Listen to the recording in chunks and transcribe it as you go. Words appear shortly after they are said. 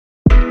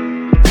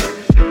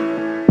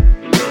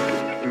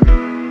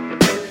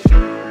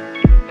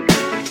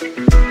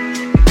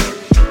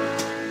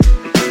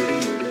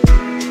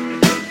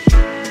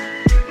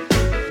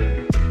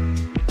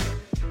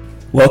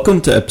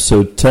Welcome to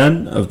episode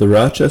 10 of the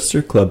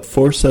Rochester Club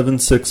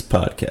 476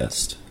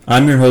 podcast.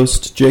 I'm your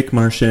host, Jake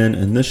Marchand,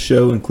 and this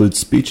show includes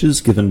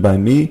speeches given by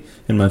me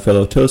and my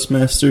fellow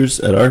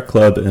Toastmasters at our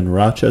club in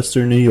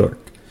Rochester, New York.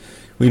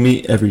 We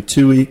meet every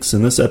 2 weeks,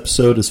 and this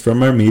episode is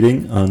from our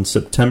meeting on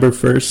September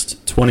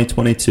 1st,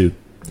 2022.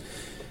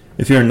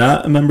 If you're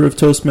not a member of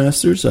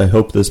Toastmasters, I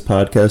hope this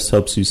podcast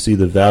helps you see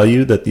the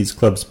value that these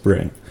clubs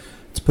bring.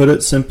 To put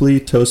it simply,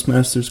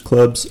 Toastmasters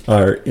clubs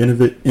are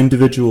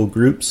individual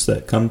groups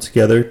that come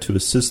together to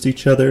assist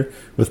each other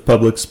with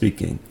public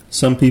speaking.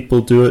 Some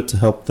people do it to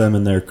help them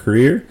in their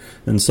career,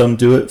 and some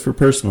do it for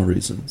personal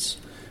reasons.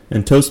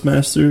 And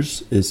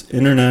Toastmasters is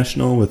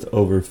international with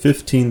over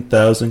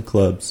 15,000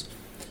 clubs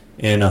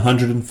in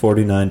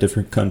 149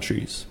 different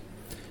countries.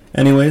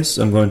 Anyways,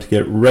 I'm going to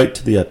get right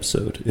to the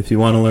episode. If you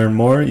want to learn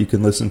more, you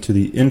can listen to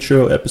the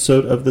intro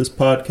episode of this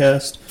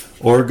podcast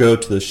or go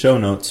to the show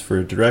notes for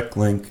a direct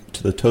link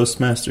to the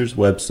Toastmasters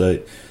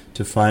website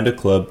to find a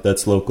club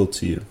that's local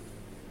to you.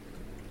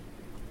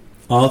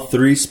 All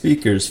three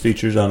speakers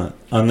featured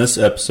on this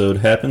episode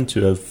happen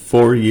to have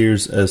 4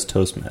 years as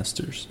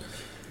Toastmasters.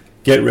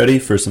 Get ready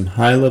for some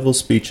high-level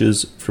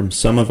speeches from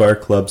some of our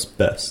club's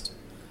best.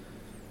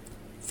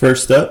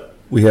 First up,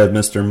 we have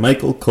Mr.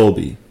 Michael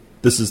Colby.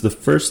 This is the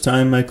first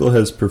time Michael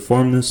has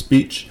performed this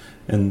speech,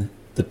 and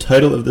the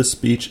title of this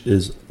speech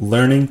is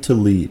Learning to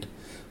Lead.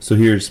 So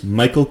here's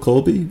Michael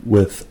Colby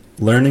with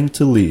Learning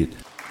to Lead.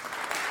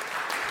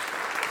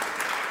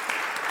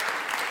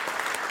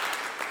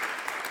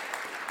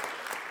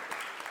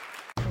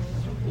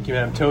 Thank you,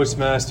 Madam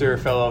Toastmaster,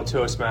 fellow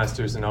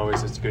Toastmasters, and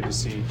always it's good to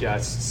see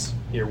guests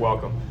here.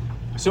 Welcome.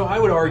 So I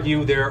would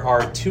argue there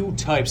are two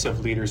types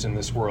of leaders in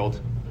this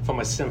world from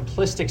a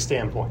simplistic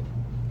standpoint.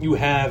 You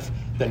have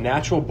the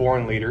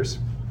natural-born leaders,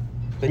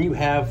 then you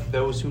have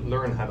those who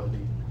learn how to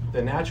lead.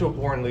 The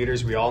natural-born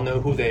leaders, we all know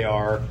who they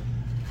are.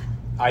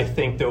 I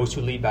think those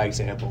who lead by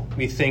example.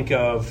 We think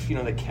of,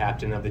 the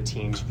captain of the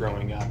teams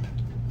growing up.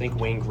 Think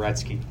Wayne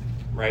Gretzky,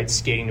 right?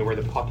 Skating to where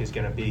the puck is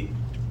going to be.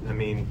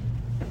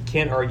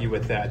 Can't argue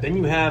with that. Then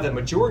you have the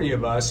majority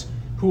of us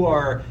who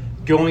are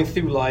going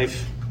through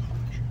life,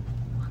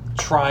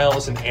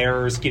 trials and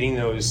errors, getting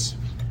those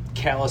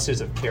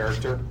calluses of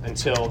character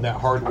until that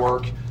hard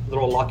work,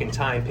 little luck and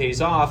time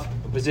pays off,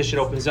 a position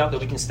opens up that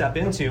we can step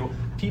into,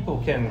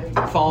 people can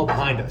follow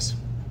behind us.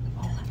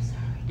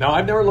 Now,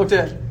 I've never looked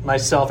at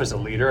myself as a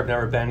leader. I've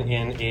never been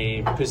in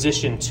a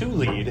position to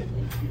lead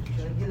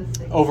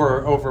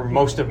over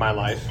most of my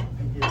life.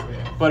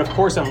 But of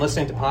course, I'm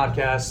listening to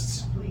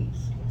podcasts,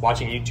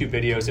 watching YouTube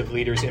videos of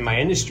leaders in my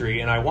industry,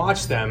 and I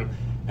watch them,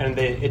 and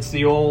it's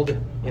the old,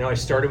 I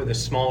started with a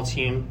small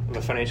team of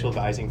a financial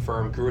advising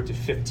firm, grew it to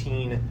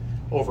 15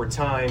 over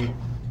time,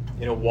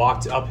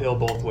 walked uphill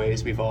both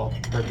ways. We've all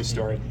heard the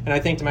story. And I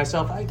think to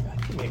myself, I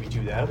could maybe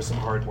do that with some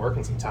hard work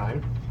and some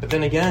time. But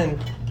then again,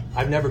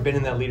 I've never been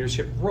in that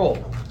leadership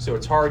role, so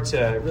it's hard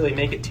to really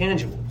make it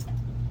tangible.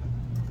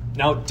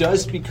 Now, it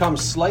does become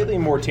slightly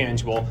more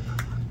tangible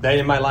that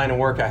in my line of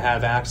work I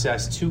have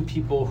access to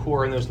people who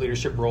are in those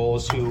leadership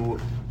roles who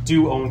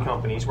do own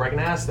companies where I can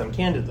ask them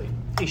candidly,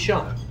 hey,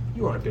 Sean,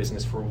 you own a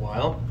business for a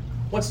while.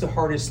 What's the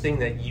hardest thing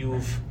that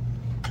you've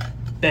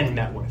been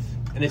met with?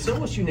 And it's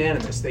almost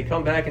unanimous. They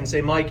come back and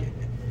say, Mike,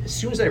 as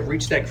soon as I've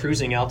reached that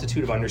cruising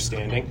altitude of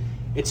understanding,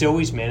 it's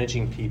always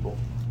managing people.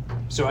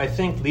 So I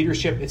think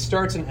leadership, it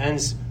starts and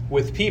ends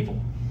with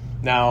people.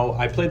 Now,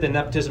 I played the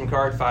nepotism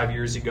card 5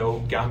 years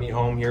ago, got me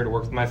home here to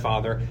work with my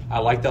father. I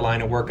like the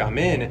line of work I'm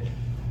in,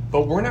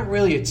 but we're not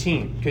really a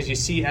team because you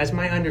see, as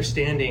my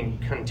understanding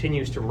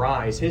continues to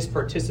rise, his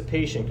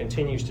participation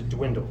continues to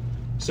dwindle.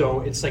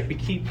 So it's like we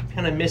keep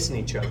kind of missing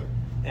each other,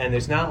 and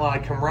there's not a lot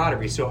of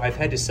camaraderie, so I've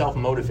had to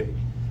self-motivate.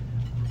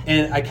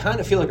 And I kind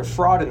of feel like a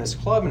fraud in this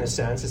club in a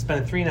sense. It's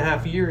been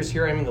 3.5 years.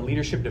 Here I am in the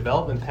leadership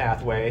development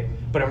pathway,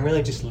 but I'm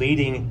really just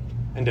leading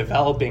and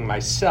developing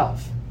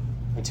myself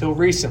until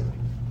recently.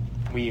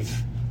 We've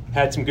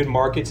had some good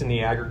markets in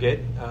the aggregate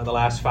the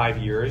last 5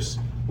 years.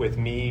 With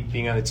me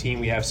being on the team,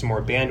 we have some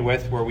more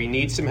bandwidth where we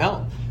need some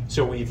help.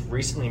 So we've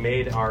recently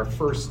made our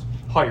first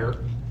hire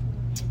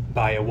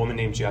by a woman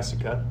named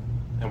Jessica,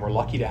 and we're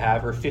lucky to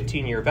have her,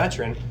 15-year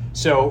veteran.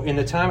 So in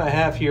the time I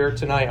have here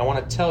tonight, I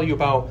want to tell you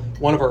about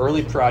one of our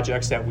early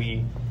projects that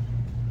we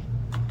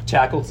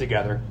tackled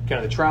together,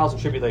 kind of the trials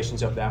and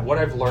tribulations of that, what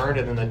I've learned,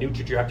 and then the new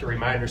trajectory,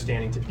 my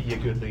understanding to be a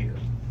good leader.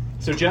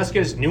 So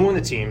Jessica's new on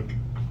the team.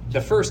 The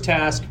first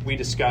task we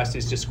discussed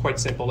is just quite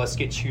simple. Let's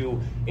get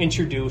you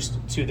introduced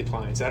to the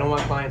clients. I don't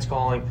want clients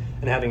calling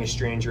and having a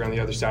stranger on the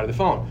other side of the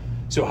phone.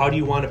 So how do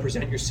you want to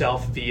present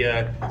yourself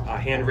via a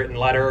handwritten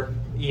letter,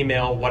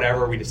 email,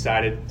 whatever? We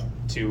decided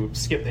to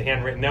skip the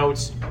handwritten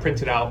notes,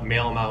 print it out,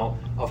 mail them out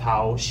of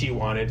how she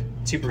wanted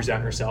to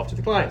present herself to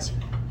the clients.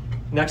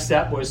 Next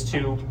step was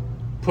to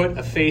put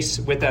a face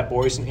with that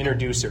voice and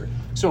introduce her.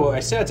 So I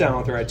sat down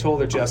with her. I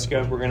told her,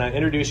 Jessica, we're going to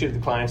introduce you to the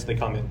clients that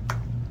come in.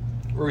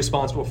 We're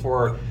responsible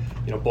for,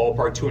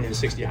 ballpark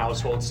 260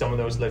 households. Some of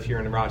those live here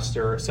in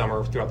Rochester, some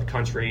are throughout the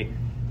country.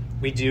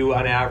 We do,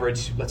 on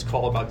average, let's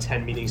call it about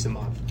 10 meetings a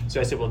month. So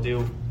I said, we'll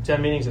do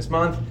 10 meetings this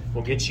month.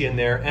 We'll get you in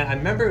there. And I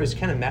remember it was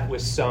kind of met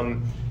with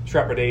some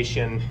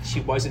trepidation. She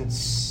wasn't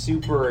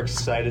super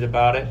excited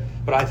about it.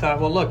 But I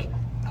thought, well, look,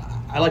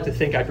 I like to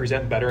think I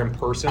present better in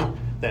person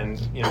than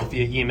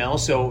via email.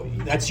 So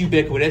that's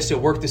ubiquitous.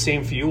 It'll work the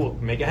same for you. We'll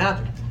make it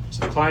happen.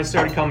 So the clients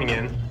started coming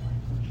in,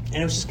 and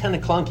it was just kind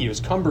of clunky. It was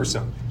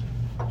cumbersome.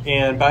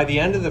 And by the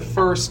end of the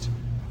first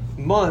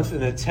month in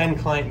the 10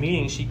 client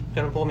meeting, she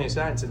kind of pulled me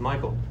aside and said,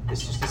 Michael,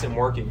 this just isn't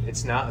working.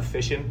 It's not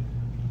efficient.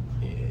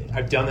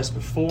 I've done this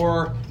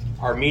before.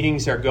 Our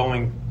meetings are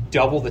going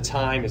double the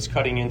time. It's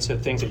cutting into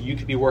things that you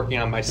could be working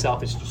on.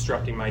 Myself, it's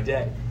disrupting my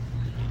day.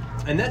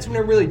 And that's when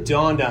it really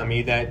dawned on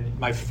me that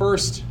my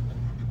first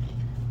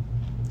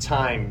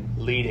time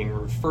leading,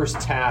 or first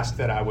task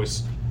that I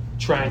was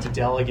trying to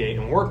delegate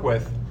and work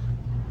with,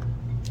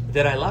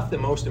 that I left the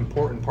most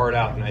important part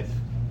out.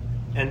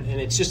 And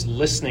it's just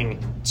listening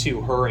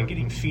to her and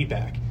getting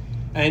feedback.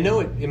 And I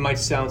know it might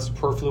sound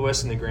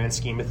superfluous in the grand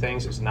scheme of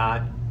things. There's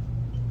not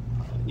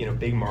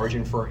big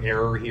margin for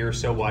error here,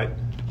 so what?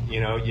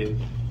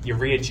 You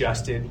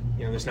readjust it.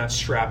 There's not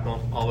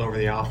shrapnel all over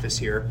the office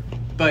here.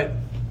 But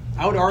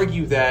I would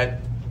argue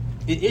that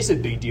it is a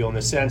big deal in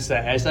the sense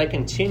that as I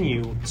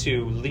continue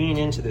to lean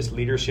into this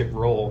leadership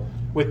role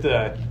with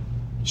the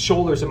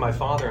shoulders of my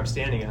father I'm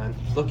standing on,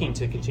 looking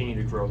to continue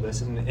to grow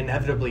this and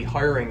inevitably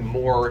hiring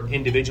more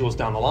individuals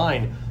down the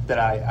line, that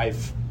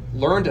I've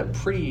learned a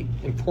pretty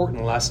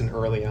important lesson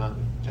early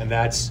on, and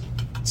that's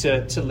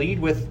to lead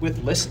with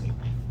listening.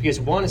 Because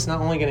one, it's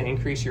not only going to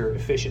increase your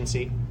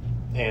efficiency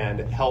and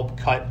help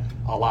cut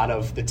a lot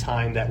of the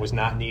time that was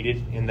not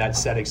needed in that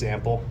set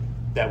example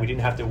that we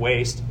didn't have to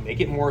waste, make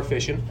it more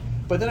efficient,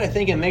 but then I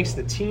think it makes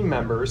the team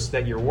members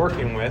that you're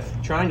working with,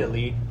 trying to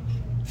lead,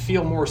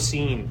 feel more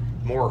seen,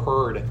 more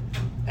heard.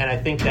 And I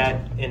think that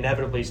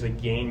inevitably is going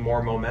to gain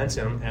more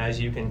momentum as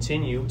you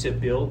continue to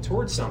build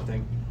towards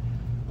something.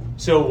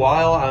 So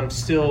while I'm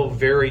still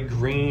very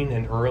green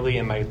and early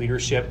in my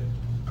leadership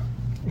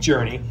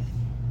journey,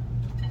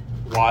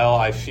 while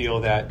I feel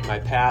that my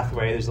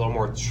pathway, there's a little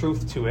more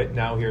truth to it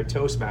now here at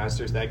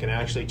Toastmasters that I can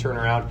actually turn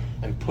around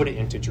and put it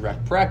into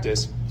direct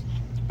practice.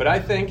 But I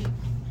think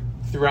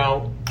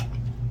throughout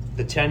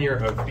the tenure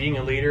of being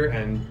a leader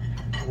and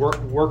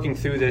working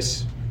through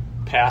this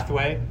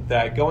pathway,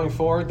 that going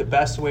forward, the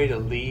best way to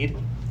lead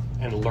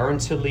and learn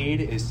to lead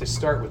is to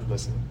start with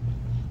listening.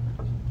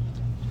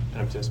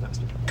 And I'm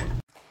Toastmaster.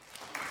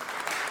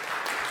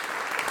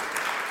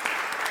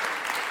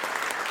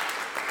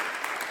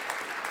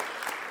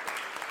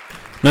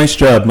 Nice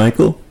job,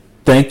 Michael.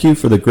 Thank you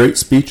for the great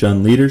speech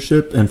on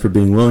leadership and for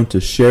being willing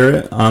to share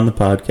it on the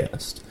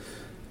podcast.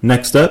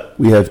 Next up,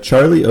 we have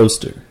Charlie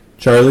Oster.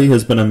 Charlie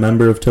has been a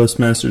member of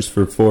Toastmasters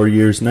for 4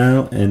 years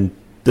now, and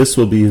this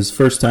will be his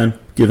first time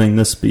giving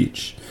this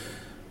speech.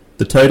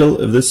 The title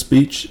of this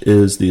speech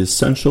is The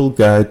Essential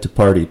Guide to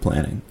Party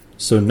Planning.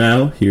 So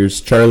now,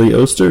 here's Charlie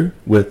Oster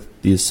with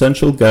The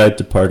Essential Guide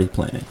to Party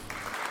Planning.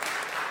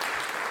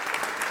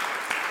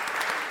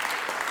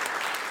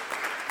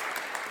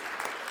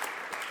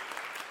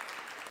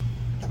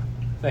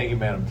 Thank you,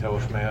 Madam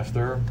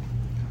Toastmaster.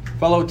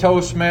 Fellow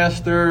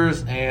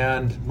Toastmasters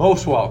and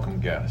most welcome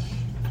guests.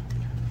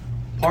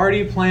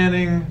 Party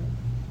planning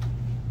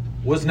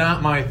was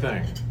not my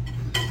thing.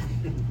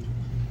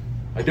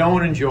 I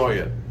don't enjoy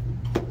it.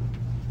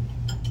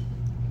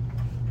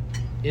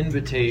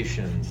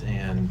 Invitations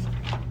and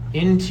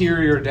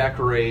interior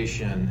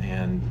decoration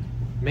and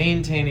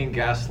maintaining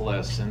guest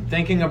lists and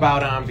thinking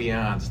about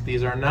ambiance,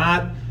 these are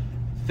not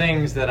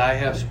things that I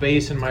have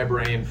space in my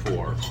brain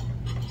for.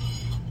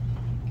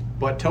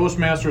 But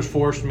Toastmasters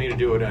forced me to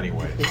do it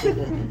anyway.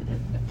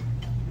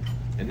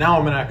 And now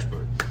I'm an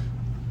expert.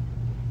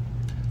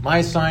 My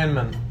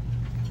assignment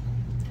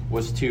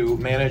was to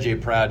manage a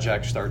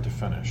project start to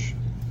finish.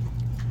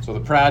 So the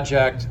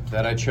project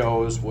that I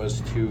chose was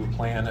to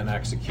plan and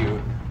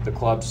execute the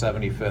club's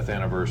 75th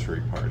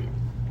anniversary party.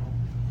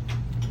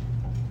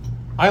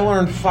 I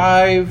learned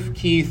 5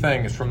 key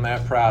things from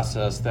that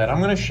process that I'm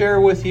going to share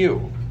with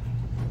you.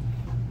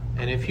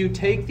 And if you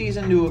take these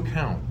into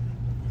account,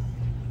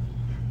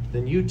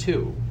 then you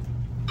too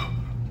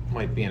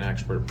might be an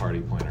expert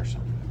party planner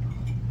someday.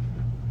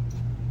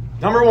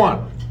 Number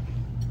 1,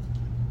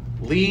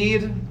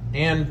 lead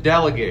and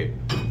delegate.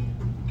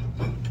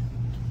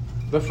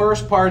 The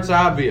first part's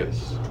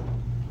obvious.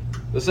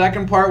 The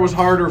second part was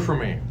harder for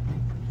me.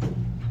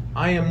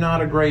 I am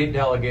not a great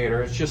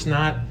delegator. It's just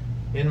not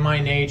in my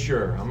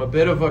nature. I'm a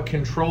bit of a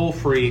control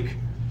freak,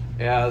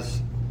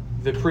 as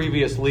the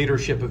previous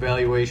leadership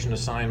evaluation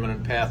assignment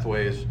and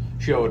pathways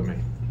showed me.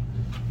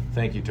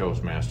 Thank you,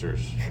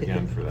 Toastmasters,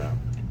 again for that.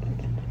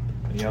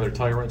 Any other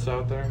tyrants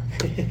out there?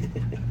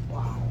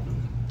 Wow.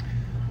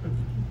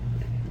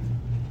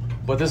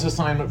 But this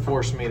assignment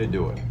forced me to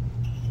do it.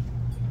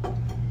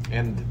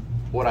 And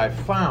what I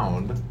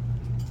found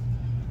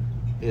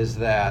is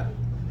that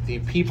the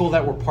people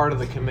that were part of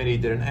the committee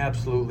did an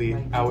absolutely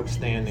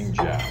outstanding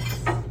job.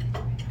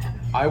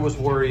 I was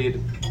worried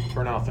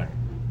for nothing.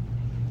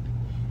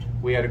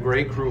 We had a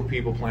great crew of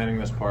people planning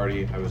this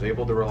party. I was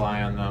able to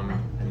rely on them,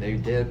 and they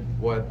did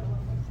what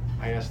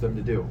I asked them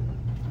to do.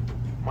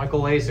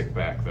 Michael Lasik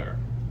back there,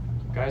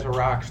 guy's a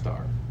rock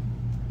star.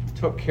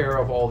 Took care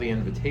of all the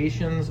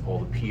invitations, all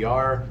the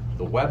PR,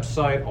 the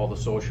website, all the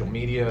social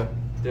media,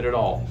 did it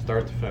all,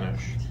 start to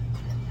finish.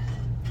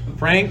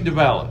 Frank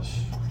DeBellis,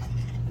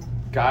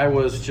 guy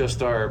was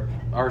just our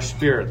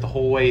spirit the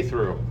whole way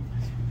through.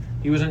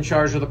 He was in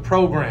charge of the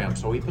program,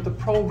 so he put the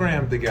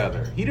program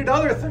together. He did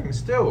other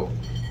things too,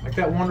 like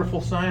that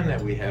wonderful sign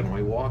that we had when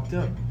we walked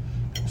in.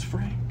 It was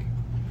Frank.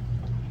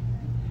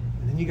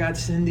 And then you got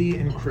Cindy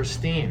and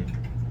Christine.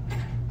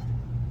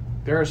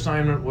 Their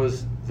assignment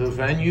was the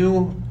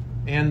venue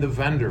and the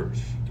vendors.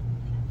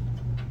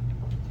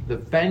 The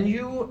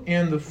venue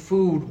and the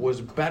food was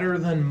better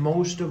than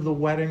most of the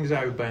weddings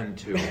I've been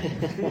to.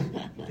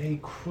 They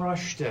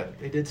crushed it.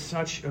 They did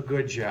such a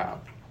good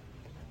job.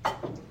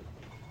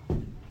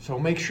 So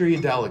make sure you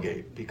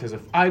delegate, because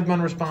if I'd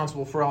been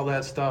responsible for all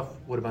that stuff,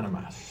 it would have been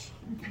a mess.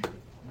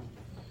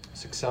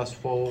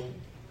 Successful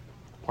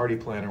party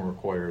planning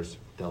requires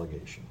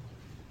delegation.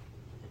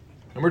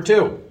 Number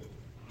 2,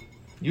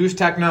 use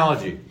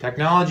technology.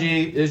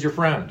 Technology is your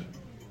friend.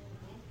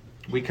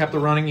 We kept a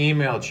running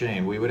email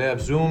chain. We would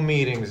have Zoom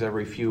meetings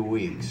every few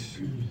weeks.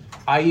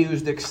 I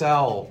used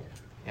Excel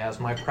as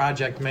my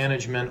project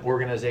management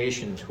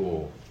organization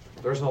tool.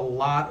 There's a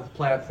lot of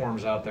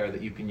platforms out there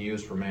that you can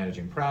use for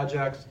managing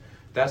projects.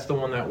 That's the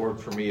one that worked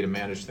for me to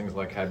manage things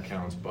like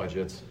headcounts,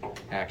 budgets,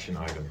 action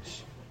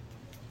items.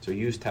 So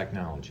use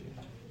technology.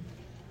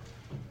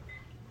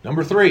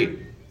 Number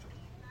 3,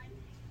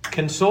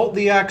 consult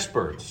the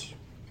experts.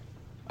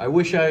 I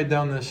wish I had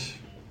done this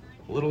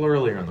a little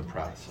earlier in the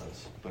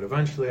process, but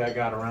eventually I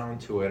got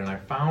around to it, and I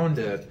found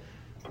it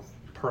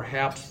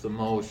perhaps the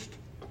most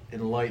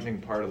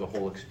enlightening part of the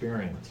whole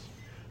experience.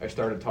 I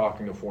started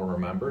talking to former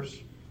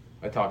members.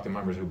 I talked to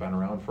members who've been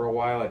around for a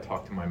while. I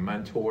talked to my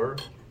mentor.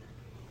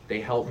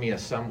 They helped me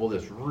assemble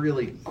this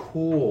really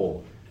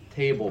cool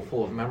table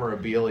full of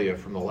memorabilia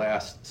from the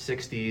last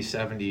 60,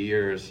 70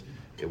 years.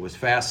 It was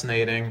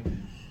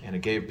fascinating, and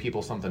it gave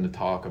people something to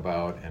talk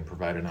about and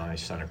provided a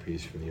nice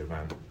centerpiece for the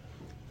event.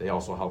 They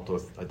also helped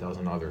with a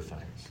dozen other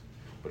things.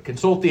 But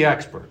consult the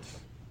experts.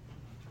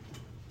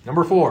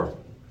 Number 4,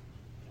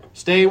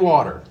 stay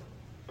water.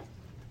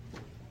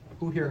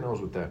 Who here knows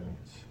what that means?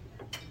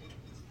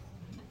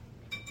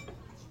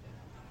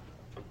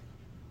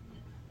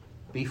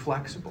 Be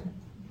flexible,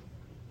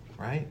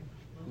 right?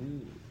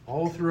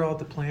 All throughout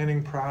the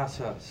planning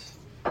process.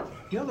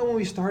 You know that when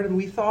we started,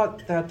 we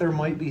thought that there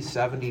might be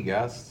 70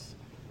 guests.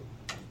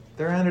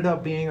 There ended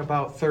up being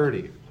about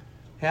 30.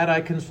 Had I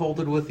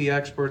consulted with the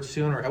experts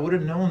sooner, I would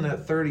have known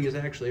that 30 is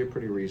actually a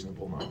pretty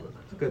reasonable number.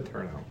 It's a good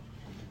turnout.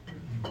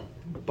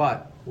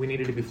 But we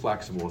needed to be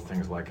flexible with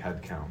things like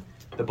headcount.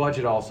 The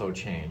budget also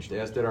changed,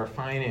 as did our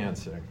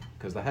financing,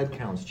 because the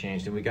headcounts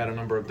changed and we got a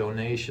number of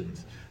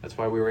donations. That's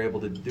why we were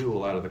able to do a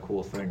lot of the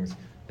cool things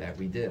that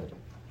we did.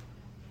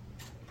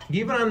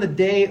 Even on the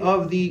day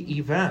of the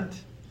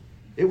event,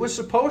 it was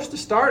supposed to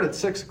start at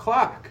 6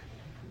 o'clock.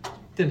 It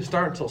didn't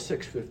start until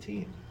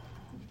 6:15.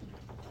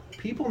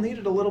 People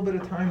needed a little bit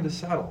of time to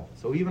settle.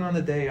 So even on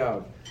the day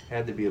of,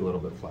 had to be a little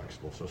bit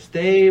flexible. So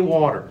stay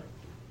water.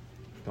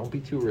 Don't be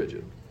too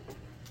rigid.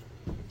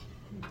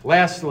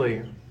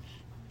 Lastly,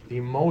 the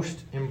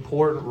most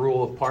important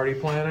rule of party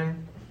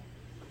planning,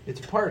 it's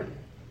party.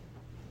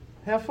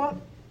 Have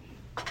fun.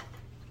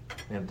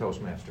 And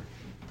Toastmaster.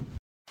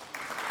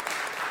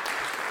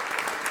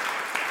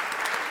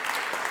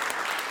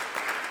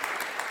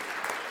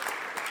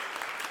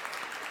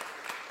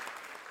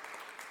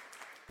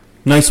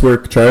 Nice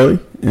work, Charlie,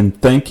 and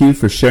thank you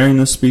for sharing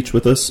this speech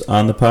with us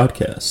on the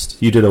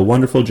podcast. You did a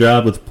wonderful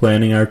job with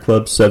planning our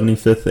club's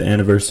 75th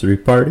anniversary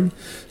party,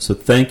 so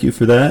thank you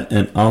for that,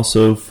 and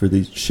also for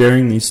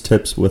sharing these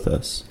tips with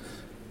us.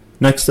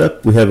 Next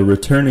up, we have a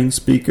returning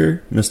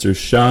speaker, Mr.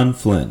 Sean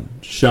Flynn.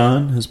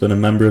 Sean has been a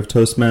member of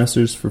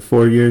Toastmasters for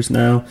 4 years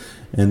now,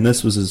 and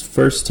this was his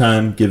first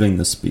time giving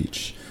the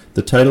speech.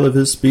 The title of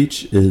his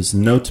speech is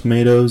No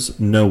Tomatoes,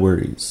 No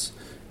Worries.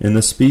 In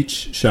the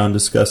speech, Sean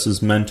discusses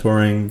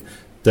mentoring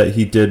that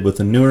he did with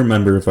a newer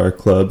member of our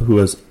club who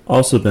has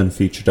also been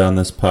featured on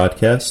this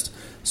podcast,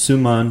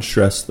 Suman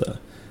Shrestha.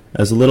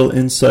 As a little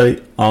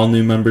insight, all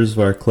new members of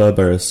our club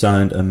are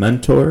assigned a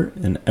mentor,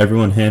 and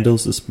everyone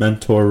handles this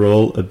mentor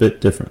role a bit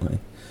differently.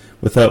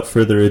 Without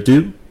further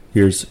ado,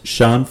 here's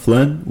Sean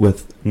Flynn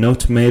with No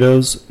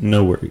Tomatoes,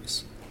 No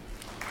Worries.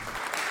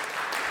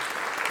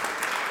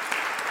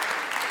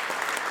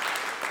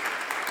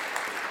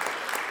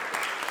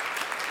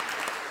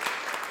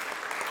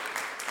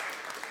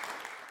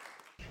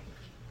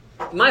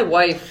 My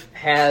wife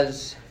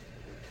has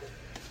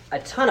a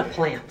ton of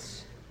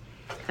plants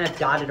kind of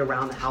dotted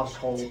around the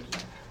household,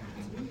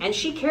 and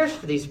she cares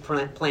for these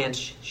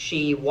plants.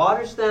 She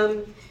waters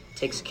them,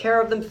 takes care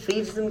of them,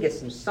 feeds them, gets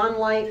them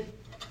sunlight,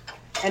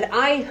 and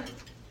I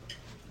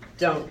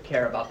don't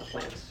care about the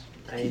plants.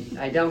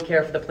 I don't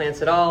care for the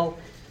plants at all.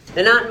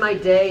 They're not in my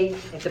day.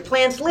 If the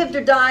plants lived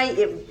or died,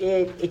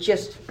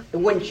 it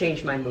wouldn't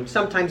change my mood.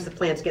 Sometimes the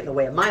plants get in the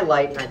way of my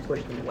light, and I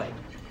push them away.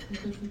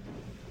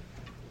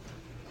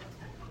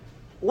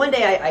 One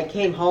day I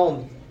came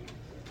home,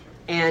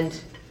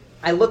 and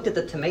I looked at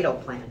the tomato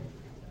plant,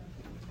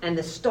 and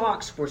the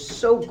stalks were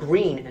so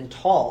green and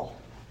tall,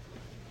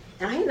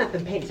 and I had not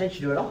been paying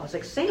attention to it at all. I was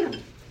like, Sam,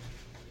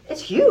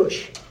 it's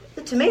huge.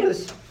 The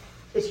tomatoes,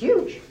 it's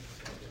huge.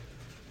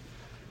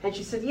 And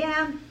she said,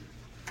 yeah,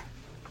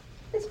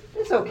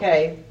 it's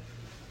okay,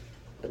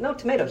 but no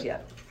tomatoes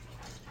yet.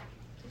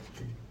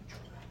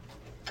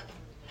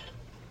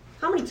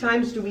 How many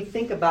times do we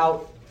think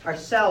about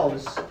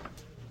ourselves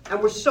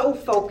and we're so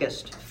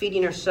focused,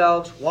 feeding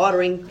ourselves,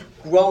 watering,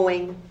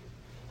 growing,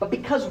 but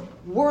because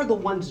we're the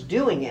ones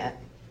doing it,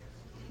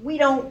 we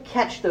don't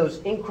catch those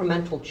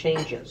incremental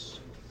changes.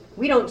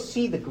 We don't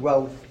see the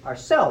growth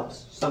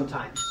ourselves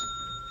sometimes.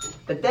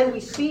 But then we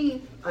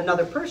see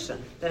another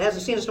person that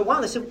hasn't seen us in a while,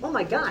 and they say, oh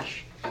my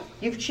gosh,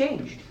 you've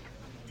changed.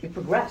 You've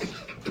progressed.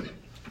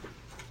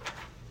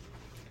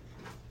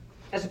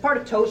 As a part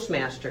of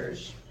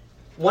Toastmasters,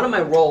 one of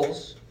my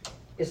roles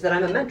is that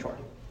I'm a mentor.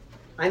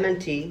 I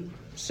mentee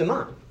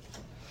Saman.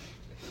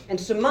 And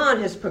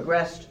Saman has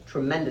progressed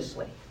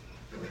tremendously.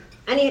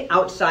 Any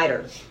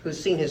outsider who's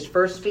seen his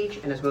first speech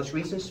and his most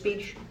recent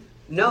speech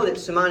know that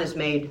Saman has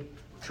made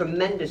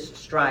tremendous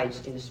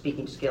strides in his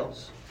speaking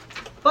skills.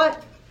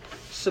 But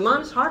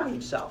Saman is hard on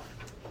himself.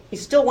 He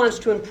still wants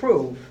to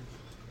improve,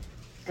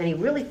 and he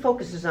really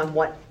focuses on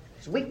what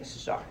his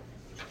weaknesses are.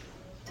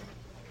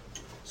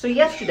 So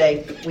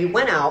yesterday, we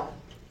went out,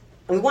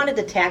 and we wanted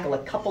to tackle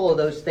a couple of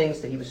those things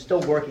that he was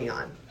still working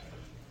on.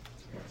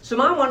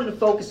 Saman wanted to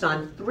focus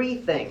on 3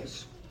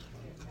 things.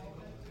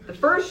 The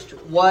first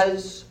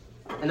was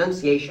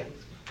enunciation.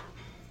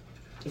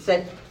 He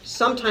said,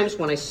 sometimes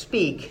when I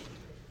speak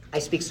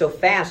so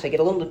fast, I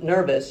get a little bit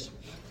nervous,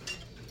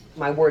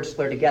 my words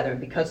slur together, and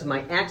because of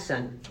my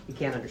accent, you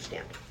can't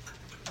understand.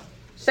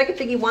 Second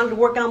thing he wanted to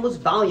work on was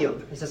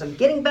volume. He says, I'm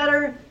getting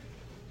better,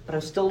 but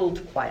I'm still a little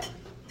too quiet.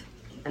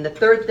 And the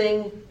third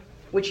thing,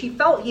 which he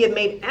felt he had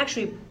made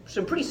actually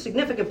some pretty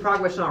significant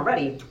progress on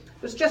already,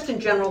 was just in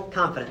general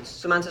confidence.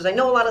 Saman says, I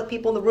know a lot of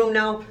people in the room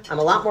now, I'm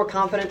a lot more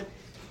confident,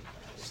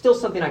 still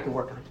something I can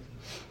work on.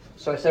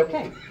 So I said,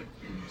 okay.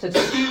 I said,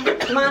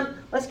 Saman,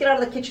 let's get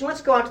out of the kitchen,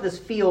 let's go out to this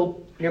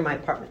field near my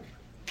apartment.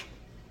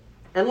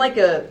 And like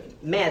a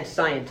mad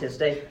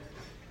scientist, I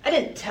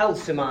didn't tell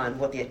Saman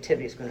what the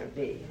activity is going to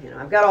be.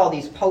 I've got all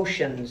these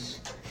potions,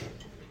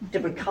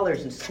 different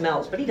colors and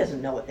smells, but he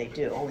doesn't know what they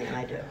do, only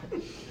I do.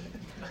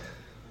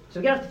 So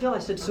we got out the field, I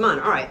said, Saman,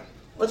 all right,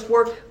 let's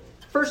work.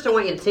 First, I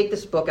want you to take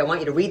this book. I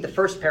want you to read the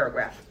first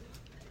paragraph.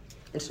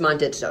 And Saman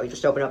did so. He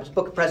just opened up his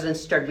book of presidents,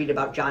 started reading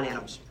about John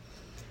Adams.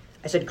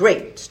 I said,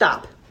 great,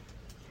 stop.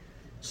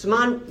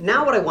 Saman,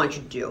 now what I want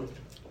you to do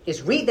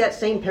is read that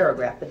same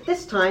paragraph, but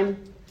this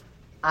time,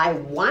 I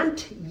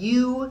want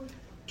you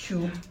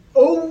to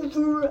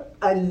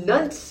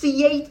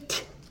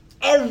over-enunciate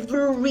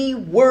every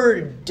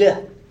word,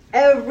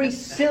 every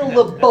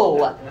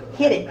syllable.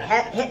 Hit it.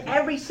 Hit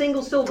every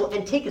single syllable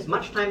and take as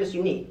much time as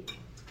you need.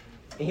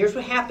 And here's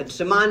what happened.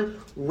 Saman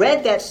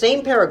read that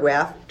same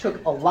paragraph,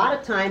 took a lot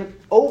of time,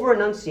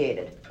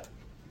 over-enunciated.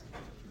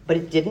 But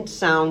it didn't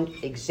sound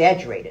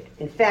exaggerated.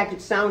 In fact,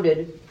 it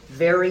sounded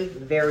very,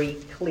 very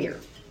clear.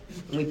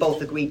 And we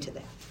both agreed to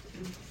that.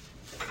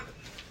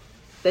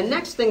 The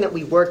next thing that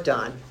we worked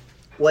on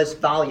was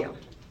volume.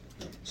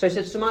 So I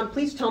said, Saman,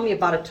 please tell me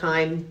about a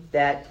time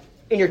that,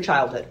 in your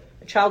childhood,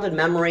 a childhood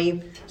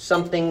memory,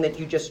 something that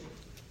you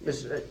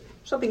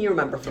something you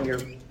remember from your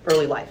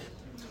early life.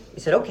 He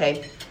said,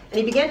 okay. And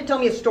he began to tell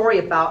me a story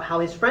about how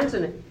his friends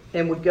and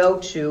him would go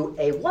to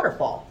a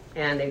waterfall.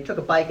 And they took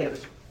a bike, and it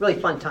was a really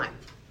fun time.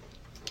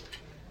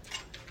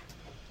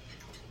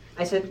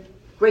 I said,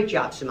 great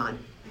job, Saman.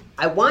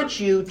 I want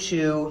you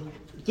to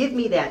give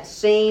me that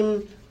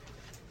same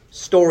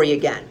story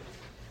again.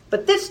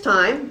 But this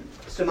time,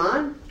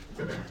 Saman,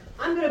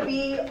 I'm going to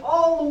be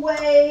all the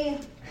way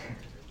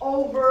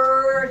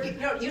over.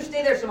 You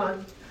stay there,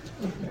 Saman.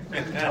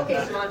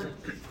 Okay, Saman,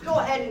 go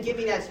ahead and give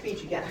me that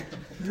speech again.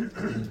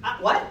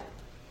 What?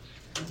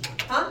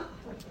 Huh?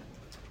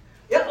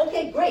 Yeah,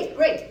 okay, great.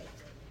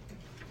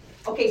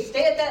 Okay,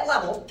 stay at that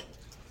level.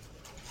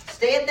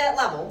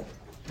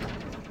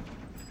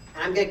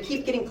 And I'm going to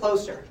keep getting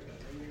closer.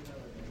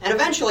 And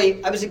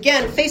eventually, I was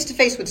again face to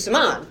face with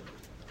Saman.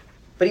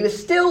 But he was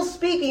still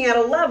speaking at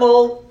a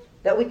level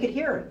that we could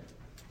hear him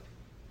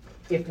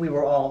if we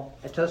were all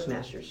at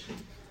Toastmasters.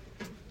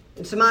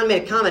 And Saman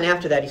made a comment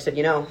after that. He said,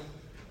 if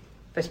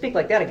I speak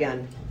like that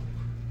again,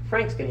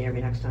 Frank's going to hear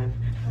me next time.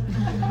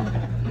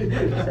 He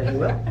said he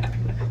will.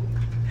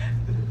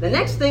 The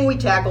next thing we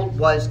tackled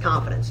was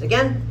confidence.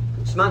 Again,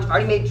 Saman's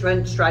already made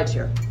tremendous strides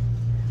here.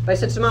 But I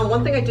said, Saman,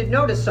 one thing I did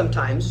notice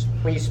sometimes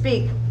when you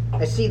speak,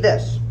 I see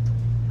this.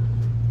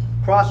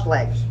 Crossed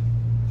legs.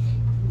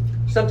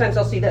 Sometimes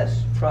I'll see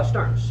this. Crossed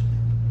arms.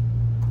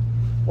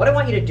 What I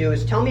want you to do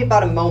is tell me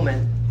about a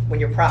moment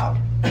when you're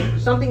proud.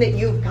 Something that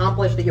you've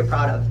accomplished that you're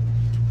proud of.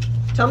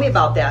 Tell me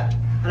about that,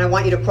 and I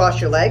want you to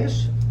cross your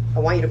legs. I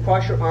want you to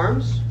cross your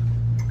arms,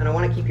 and I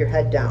want to keep your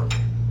head down.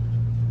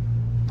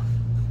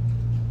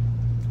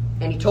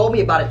 And he told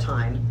me about a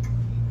time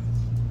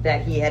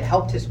that he had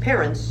helped his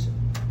parents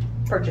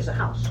purchase a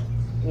house.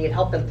 And he had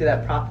helped them through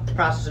that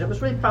process, and it was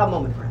a really proud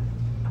moment for him.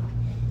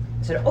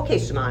 I said, okay,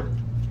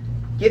 Saman,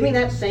 give me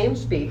that same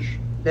speech,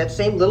 that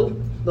same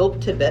little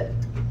tidbit,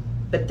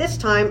 but this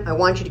time I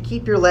want you to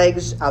keep your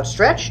legs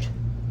outstretched.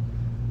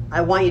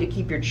 I want you to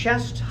keep your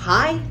chest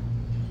high,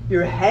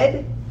 your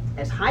head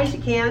as high as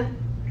you can,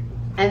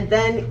 and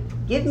then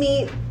give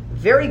me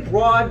very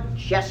broad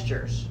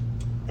gestures,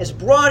 as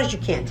broad as you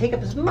can. Take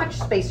up as much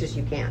space as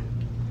you can.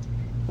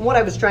 And what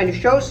I was trying to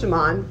show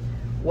Saman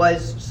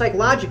was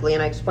psychologically,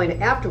 and I explained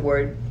it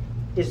afterward,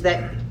 is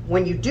that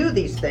when you do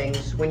these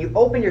things, when you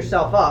open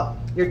yourself up,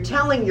 you're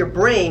telling your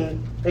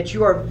brain that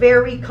you are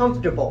very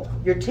comfortable.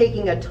 You're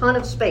taking a ton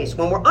of space.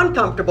 When we're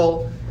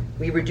uncomfortable,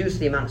 we reduce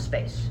the amount of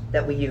space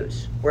that we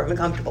use. We're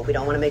uncomfortable. We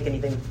don't want to make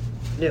anything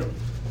new.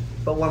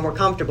 But when we're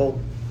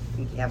comfortable,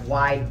 we have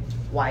wide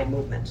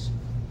movements.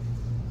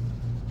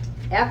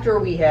 After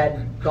we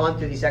had gone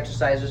through these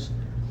exercises,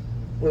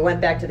 we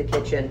went back to the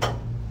kitchen,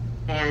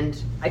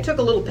 and I took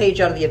a little page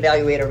out of the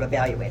evaluator of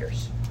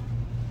evaluators.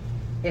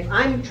 If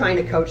I'm trying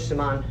to coach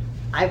Saman,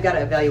 I've got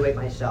to evaluate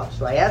myself.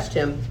 So I asked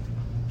him,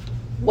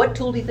 what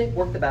tool do you think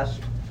worked the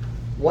best?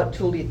 What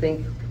tool do you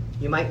think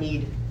you might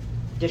need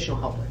additional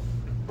help with?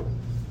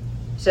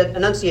 He said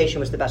enunciation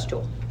was the best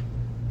tool.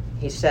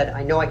 He said,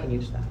 I know I can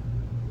use that.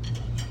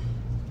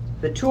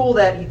 The tool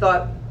that he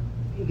thought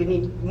he could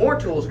need more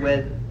tools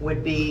with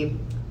would be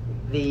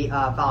the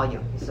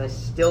volume. He said, I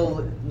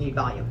still need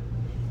volume.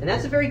 And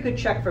that's a very good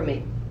check for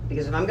me,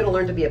 because if I'm going to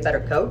learn to be a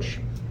better coach,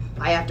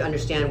 I have to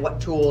understand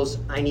what tools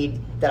I need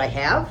that I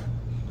have,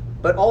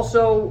 but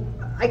also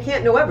I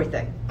can't know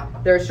everything.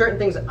 There are certain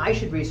things that I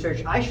should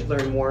research, I should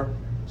learn more,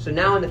 so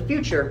now in the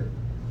future,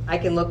 I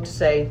can look to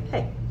say,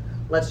 hey,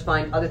 let's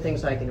find other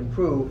things I can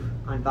improve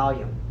on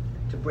volume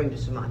to bring to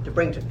Saman, to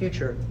bring to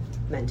future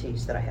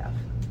mentees that I have.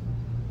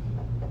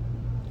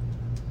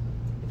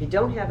 If you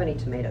don't have any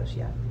tomatoes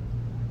yet,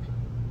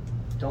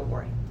 don't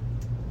worry.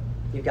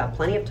 You've got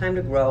plenty of time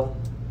to grow.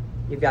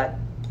 You've got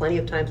plenty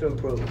of time to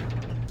improve.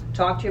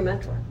 Talk to your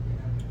mentor.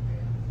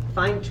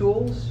 Find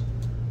tools,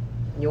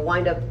 and you'll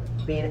wind up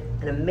being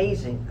an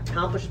amazing,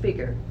 accomplished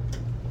speaker,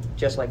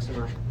 just like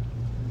Saman.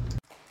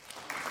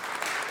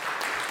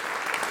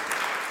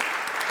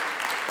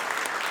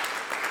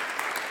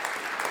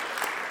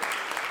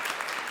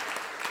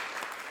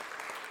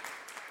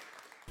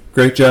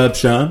 Great job,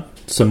 Sean.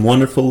 Some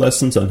wonderful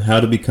lessons on how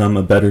to become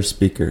a better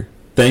speaker.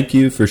 Thank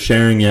you for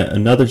sharing yet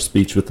another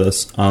speech with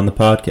us on the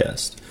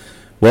podcast.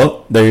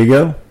 Well, there you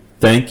go.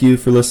 Thank you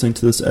for listening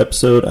to this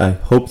episode. I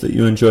hope that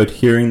you enjoyed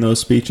hearing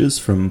those speeches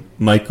from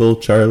Michael,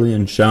 Charlie,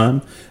 and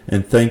Sean,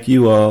 and thank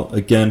you all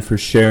again for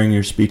sharing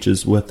your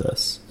speeches with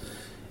us.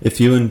 If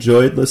you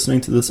enjoyed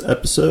listening to this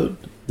episode,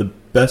 the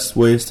best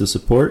ways to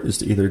support is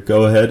to either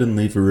go ahead and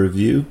leave a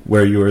review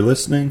where you are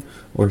listening,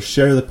 or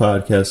share the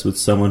podcast with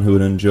someone who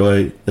would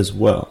enjoy as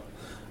well.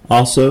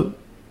 Also,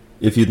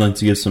 if you'd like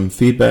to give some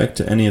feedback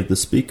to any of the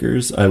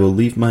speakers, I will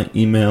leave my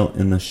email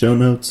in the show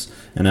notes,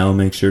 and I will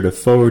make sure to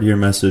forward your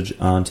message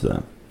on to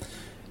them.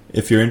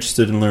 If you're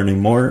interested in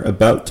learning more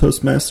about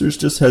Toastmasters,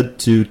 just head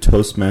to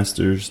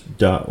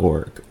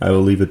toastmasters.org. I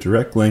will leave a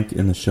direct link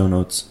in the show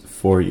notes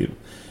for you.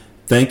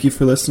 Thank you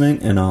for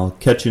listening, and I'll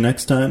catch you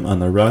next time on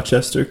the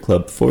Rochester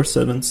Club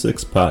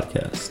 476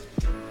 podcast.